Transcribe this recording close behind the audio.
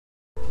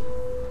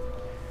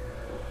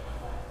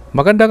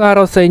Magandang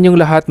araw sa inyong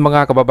lahat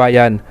mga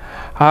kababayan.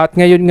 At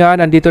ngayon nga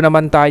nandito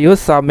naman tayo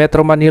sa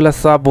Metro Manila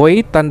Subway,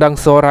 Tandang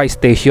SORA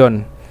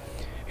Station.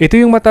 Ito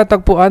yung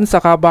matatagpuan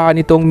sa kabaan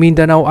nitong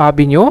Mindanao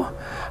Avenue.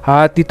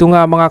 At dito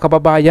nga mga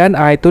kababayan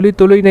ay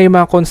tuloy-tuloy na yung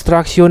mga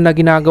construction na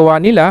ginagawa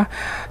nila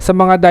sa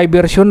mga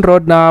diversion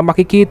road na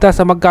makikita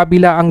sa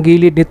magkabila ang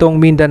gilid nitong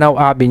Mindanao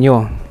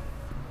Avenue.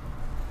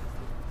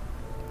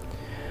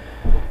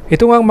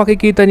 Ito nga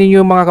makikita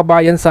ninyo mga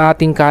kabayan sa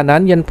ating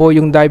kanan, yan po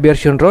yung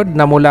diversion road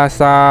na mula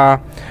sa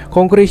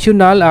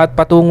Congressional at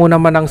patungo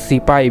naman ng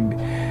C5.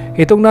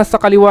 Itong nasa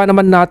kaliwa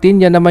naman natin,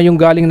 yan naman yung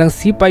galing ng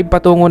C5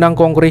 patungo ng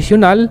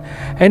Congressional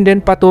and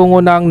then patungo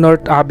ng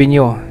North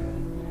Avenue.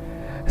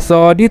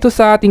 So dito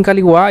sa ating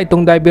kaliwa,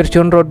 itong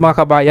diversion road mga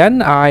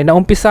kabayan ay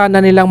naumpisa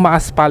na nilang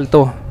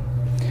ma-aspalto.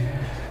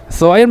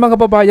 So ayun mga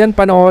kababayan,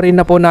 panoorin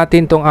na po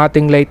natin itong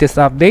ating latest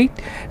update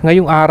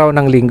ngayong araw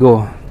ng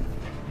Linggo.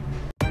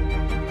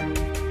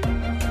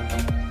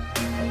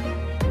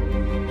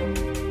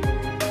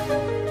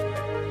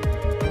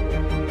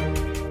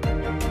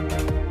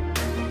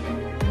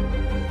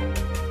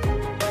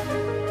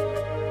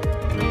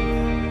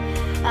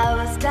 I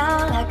was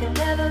down like I've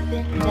never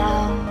been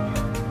down.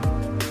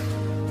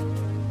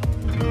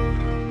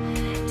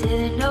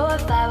 Didn't know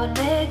if I would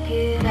make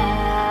it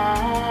out.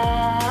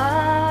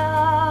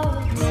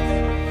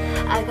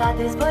 I got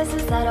these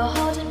voices that are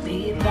holding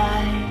me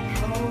back.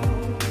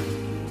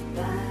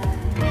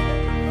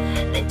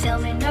 They tell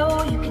me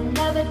no, you can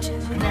never do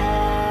that.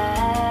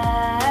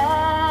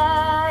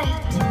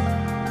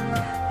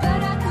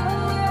 But I go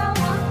where I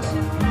want to.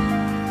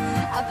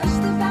 I push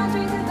the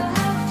boundaries if I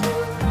have to.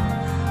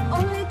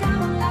 Only got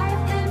one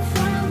life in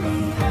front of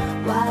me.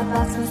 Why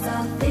box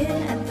myself in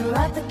and throw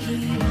out the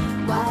key?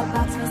 Why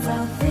box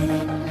myself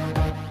in?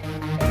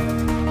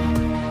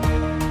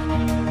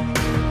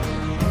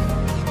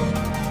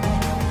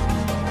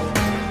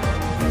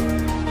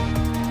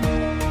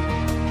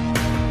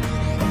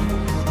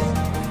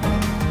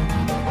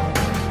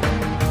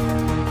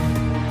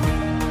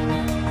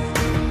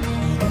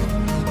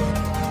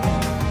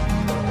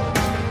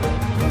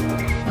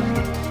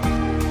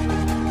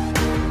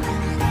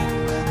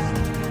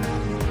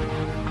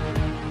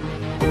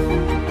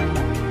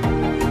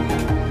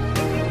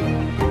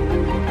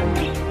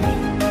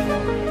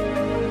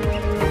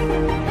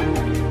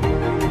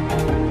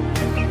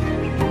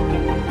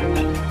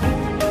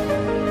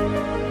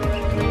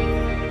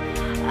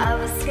 I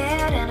was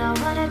scared and I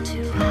wanted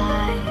to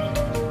hide.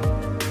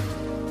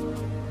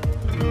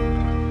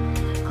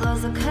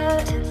 Close the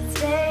curtains and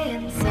stay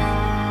inside.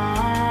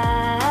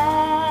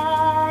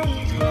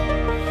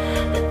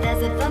 But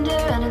there's a thunder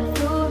running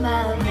through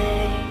my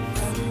veins.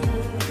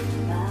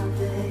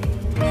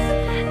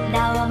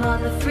 Now I'm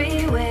on the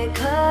freeway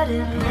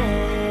cutting lanes.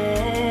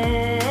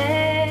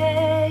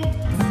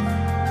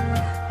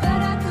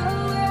 But I go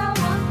where I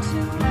want to.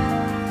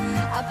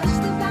 I push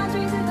the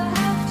boundaries if I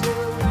have to.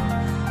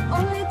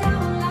 Only got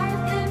one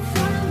life in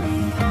front of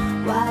me.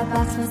 Why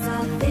box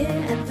myself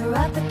in and throw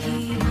out the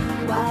key?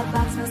 Why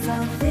box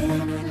myself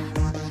in?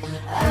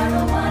 I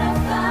don't wanna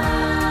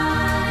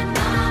find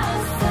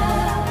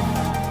myself.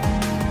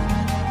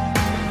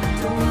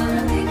 Don't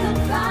wanna be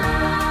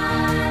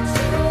confined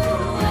to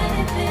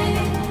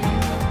anything.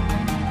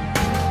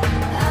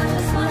 I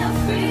just wanna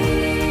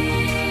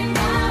free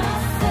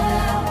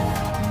myself.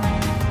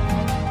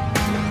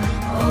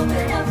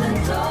 Open up the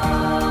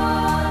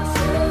door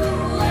to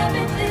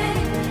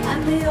everything.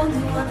 I'm the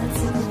only one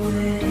that's in the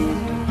way.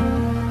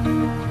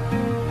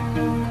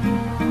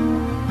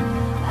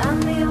 I'm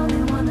the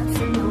only one that's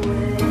in the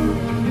way.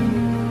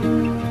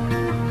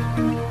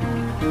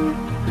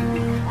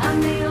 I'm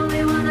the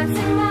only one that's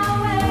in my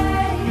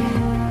way.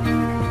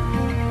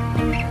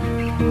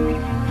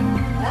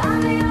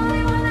 I'm the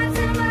only one that's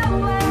in my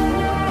way.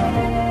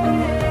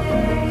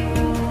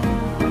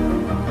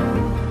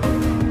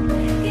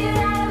 Get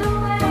out of the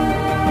way.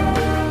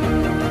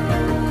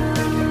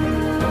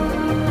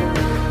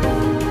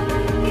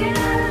 Get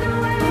out of the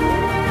way.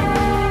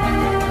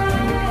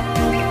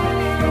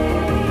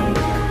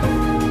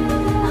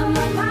 I'm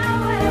on my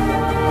way.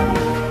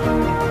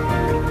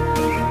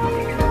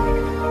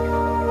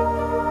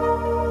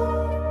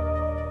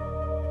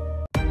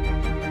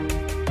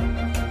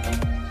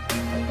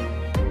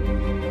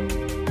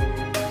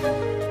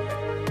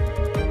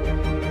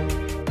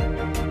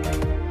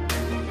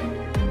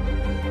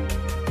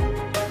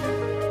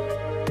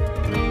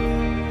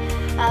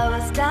 I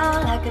was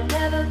down like I've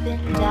never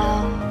been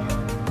down.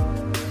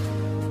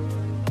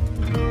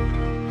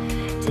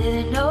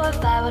 Didn't know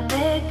if I would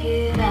make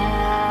it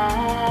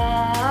out.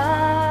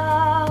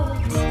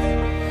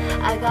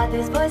 I got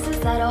these voices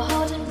that are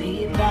holding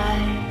me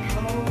back.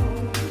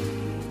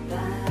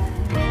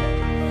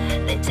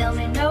 They tell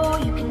me no,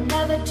 you can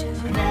never do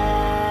that.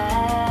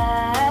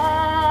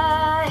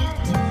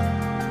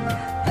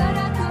 But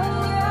I go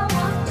where I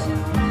want to.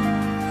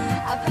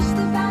 I push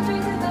the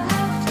boundaries if I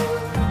have to.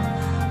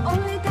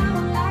 Only got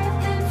one life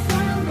in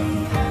front of me.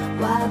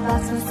 Why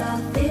box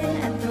myself in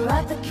and throw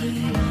out the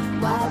key?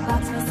 Why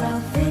box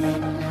myself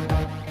in?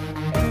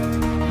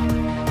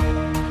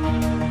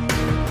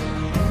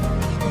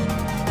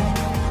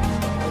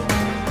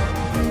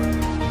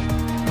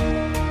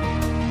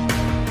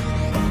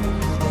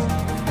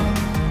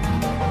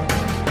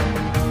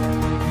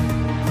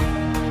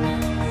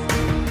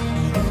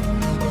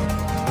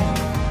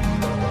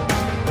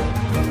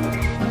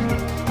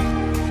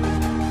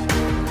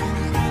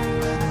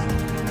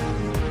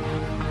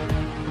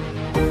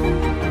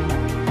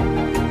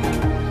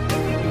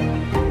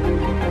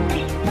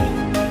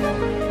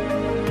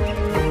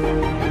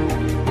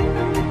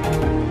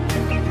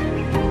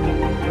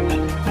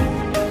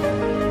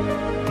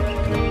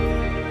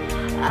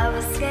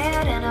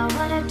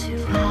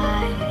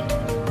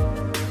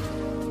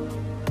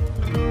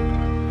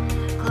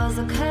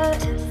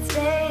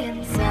 stay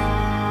inside,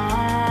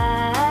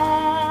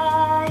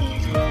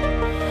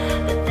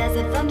 but there's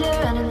a thunder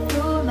running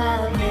through my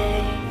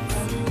veins.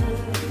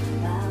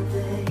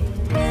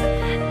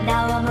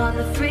 Now I'm on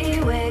the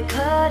freeway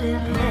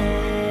cutting lanes,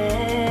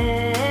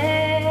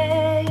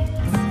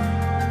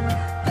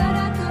 but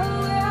I go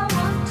where I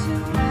want to.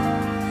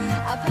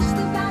 I push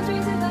the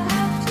boundaries if I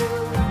have to.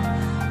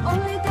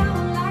 Only got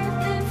one life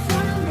in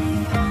front of me.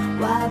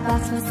 Why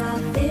box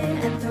myself in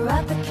and throw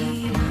out the key?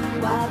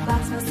 Why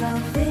box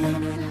myself in?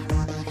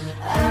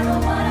 I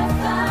don't wanna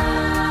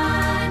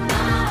find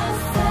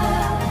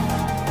myself.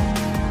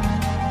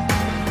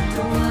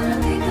 Don't wanna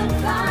be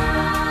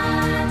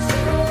confined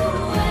to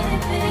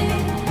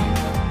anything.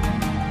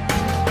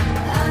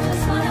 I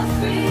just wanna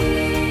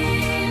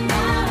free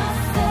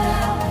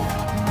myself.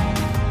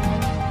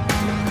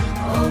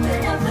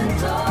 Open up the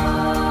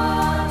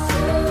door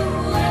to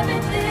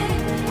everything.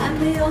 I'm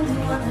the only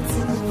one that's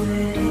in the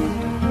way.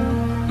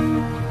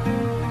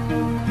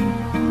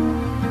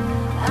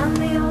 I'm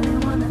the only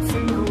one that's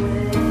in the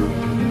way.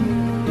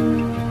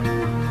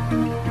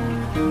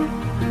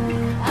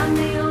 I'm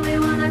the only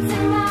one that's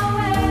in my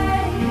way.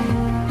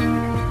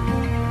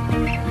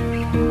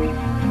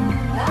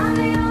 I'm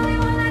the only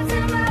one that's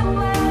in my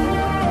way.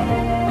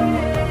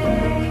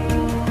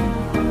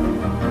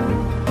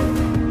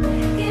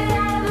 Get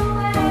out of the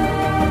way.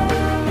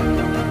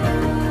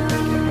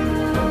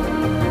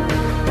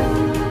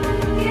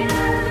 Get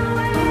out of the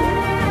way.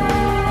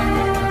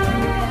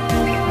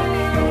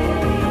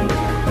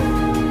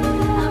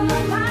 I'm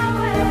on my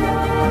way.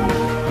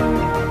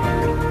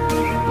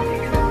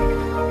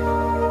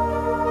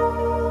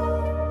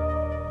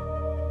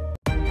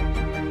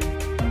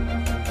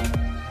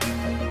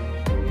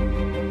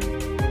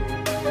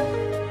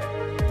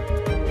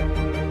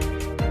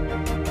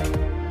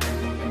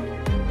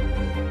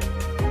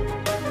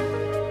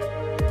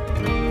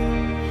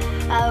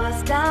 I was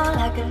down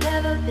like I've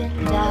never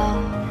been down.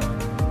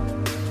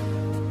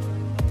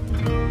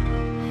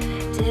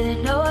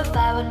 Didn't know if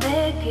I would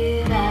make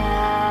it out.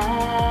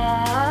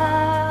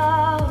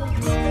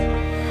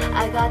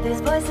 I got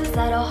these voices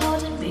that are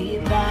holding me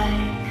back.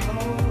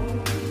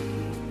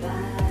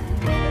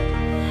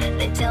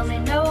 They tell me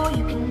no,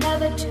 you can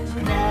never do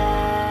that.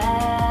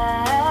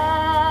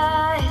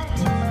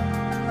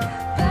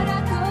 But I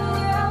go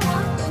where I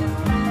want to.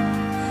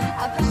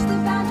 I push the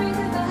boundaries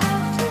if I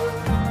have to.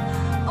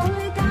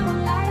 Only got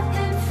one life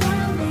in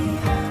front of me.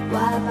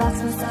 Why box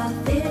myself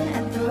in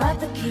and throw out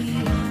the key?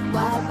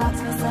 Why box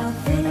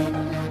myself in?